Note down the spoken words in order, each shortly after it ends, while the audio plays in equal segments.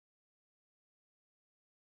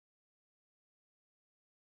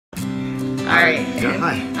right. Yeah,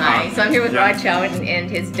 hi. Hi. So I'm here with yeah. Rod Chow, and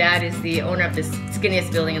his dad is the owner of the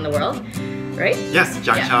skinniest building in the world, right? Yes,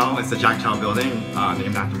 Jack Chow. It's the Jack Chow building,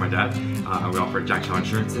 named after my dad. We offer Jack Chow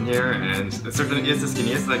insurance in here, and it certainly is the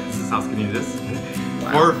skinniest. Like, this is how skinny it is.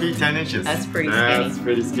 Wow. 4 feet 10 inches. That's pretty skinny. That's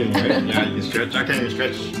pretty skinny, right? Yeah, you can stretch. I can't even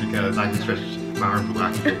stretch because I can stretch my arm will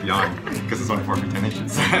actually go beyond because it's only 4 feet 10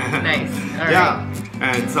 inches. Nice. All right. Yeah,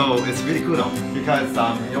 and so it's really cool though because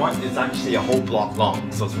you know what? It's actually a whole block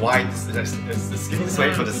long, so it's wide. It's the skinny this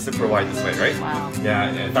way, but it's super wide this way, right? Wow. Yeah.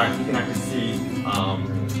 In fact, you can actually see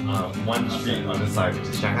one street on this side, which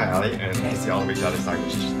is Shanghai Alley, and you can see all the way to the other side,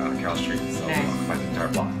 which is Carroll Street. So quite the entire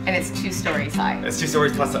block. And it's 2 stories high. It's 2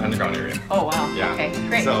 stories plus the underground area. Oh wow. Yeah. Okay.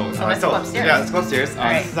 Great. So, let's go upstairs. Yeah, let's go upstairs.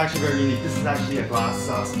 Right. This is actually very unique. This is actually a glass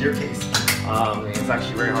staircase. It's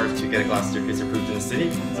actually very hard to get a glass staircase approved in the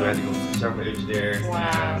city, so we had to go to several engineers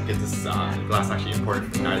and get this glass actually imported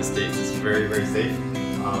from the United States. It's very, very safe.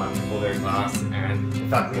 Full layer glass, and in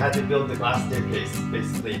fact, we had to build the glass staircase,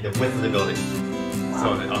 basically the width of the building,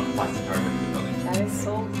 so that occupies the entire width of the building. That is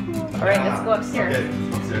so cool. All right, let's go upstairs.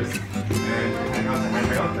 Okay, upstairs. And hang on to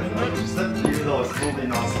handrail, because it'll just slip, even though it's totally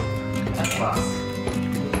non-slip. That's glass.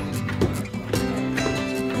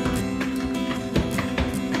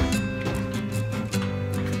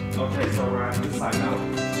 Okay, so we're at this side now.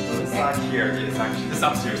 So this side here is actually this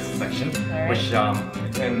upstairs section, which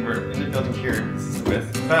and we're in the building here. This is the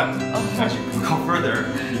width, but as you go further,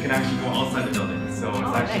 you can actually go outside the building. So it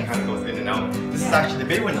actually kind of goes in and out. This is actually the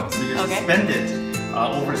bay window, so you're suspended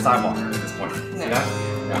over the sidewalk at this point. See that?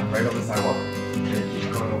 Yeah, right over the sidewalk. And you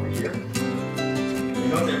keep going over here. You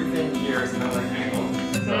notice everything here is kind of like angled.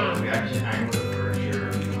 So we actually angle the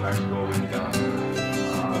furniture to actually go in the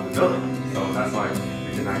building. So that's why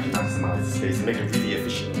we can actually maximize the space and make it really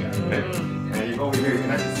efficient. Okay? And you go over here, you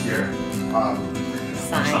can actually see here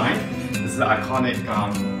sign. This is an iconic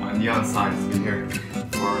neon sign. It's been here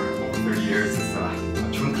for over 30 years. It's a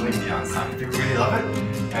twinkling neon sign. People really love it.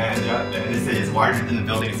 And they say it's wider than the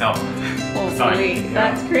building itself. Oh, sweet.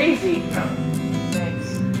 That's crazy. Yeah.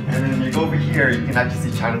 Nice. And then you go over here, you can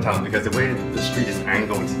actually see Chinatown because the way the street is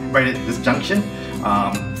angled, right at this junction,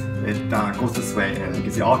 it goes this way, and you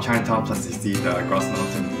can see all Chinatown, plus you see the Gross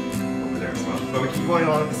Mountain over there as well. But we keep going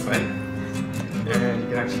along this way, and you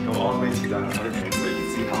can actually go all the way to the other end, so you can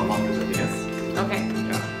see how long the building is. Okay.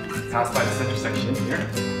 Yeah. Pass by the center section here.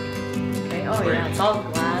 Okay. Oh yeah, it's all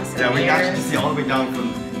glass. Yeah, we can actually see all the way down from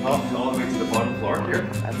all the way to the bottom floor here.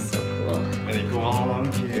 That's so cool. And then go all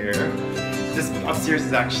along here. This upstairs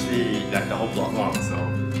is actually the whole block long, so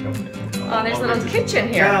you know. Oh, there's a little kitchen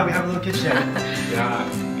here. Yeah, we have a little kitchen. Yeah,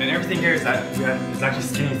 and everything here is it's actually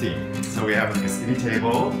skinny themed. So we have like a skinny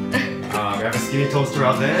table. We have a skinny toaster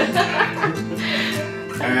out there.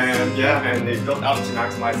 And yeah, and they built out to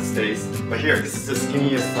maximize the space. But here, this is the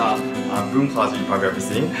skinniest broom closet you've probably ever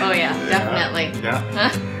seen. Oh yeah, definitely.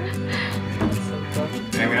 Yeah. So cool.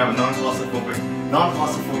 And we have a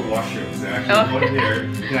non-claustrophobic washroom. So actually go in here,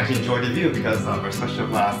 you can actually enjoy the view because of our special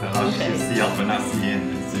glass that allows you to see out but not see in.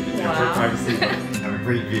 So you can for privacy, but have a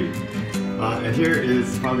great view. And here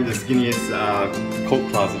is probably the skinniest coat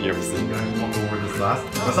closet you ever seen. You can walk over this glass.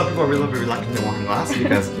 Now some people are a little bit reluctant to walk in glass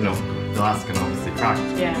because you know the glass can obviously crack.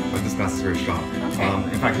 Yeah. But this glass is very strong. Okay.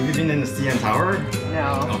 In fact, have you been in the CN Tower?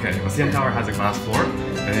 No. Okay. Well, CN Tower has a glass floor,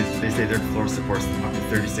 and they say their floor supports up to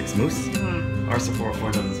 36 moose. Our floor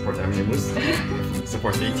doesn't support that many moose. It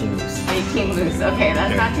supports 18 moose. 18 moose. Okay,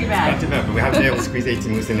 that's not too bad. Not too bad, but we haven't been able to squeeze 18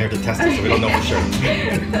 moose in there to test it, so we don't know for sure.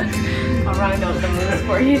 I'll round out the moose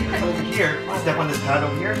for you. Over here, step on this pad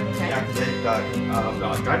over here. You activate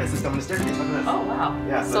the guidance system on the staircase. Look at this. Oh wow.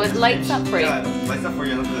 Yeah. So it lights up for you. Yeah, it lights up for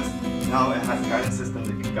you. Look at this. Now it has a guidance system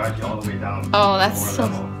that can guide you all the way down. Oh, that's so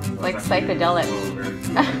like psychedelic.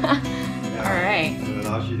 All right. And it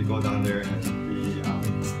allows you to go down there and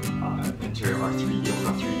enter our 3D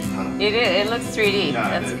tunnel. It looks 3D.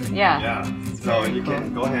 Yeah, yeah. So you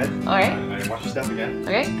can go ahead. All right. And watch your step again.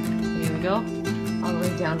 Okay. Here we go. All the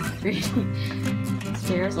way down to 3D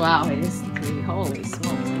stairs. Wow, it is 3D. Holy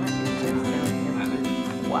smokes.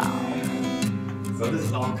 Wow. So this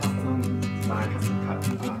is all custom design,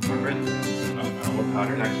 custom cut fabric. Wood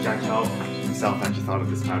pattern. Actually, Jack Chow himself actually thought of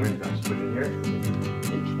this pattern to actually put in here.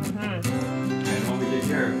 And what we did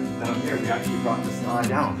here, down here, we actually brought the sky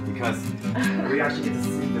down because we actually get to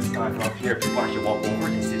see the sky from up here. People actually walk over,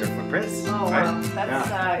 you can see their footprints. Oh wow,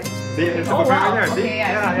 that's see, it's a footprint right there. See?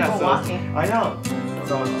 Yeah. So walking. I know.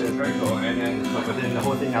 So it's very cool. And then, but then the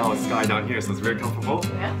whole thing now is sky down here, so it's very comfortable.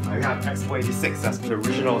 Yeah. We have Expo 86. That's the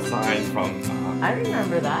original sign from. I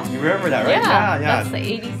remember that. You remember that, right? Yeah. That's the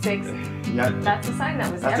 86. Yeah. That's the sign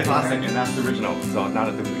that was. That's the classic, and that's the original. So not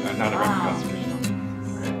a replica.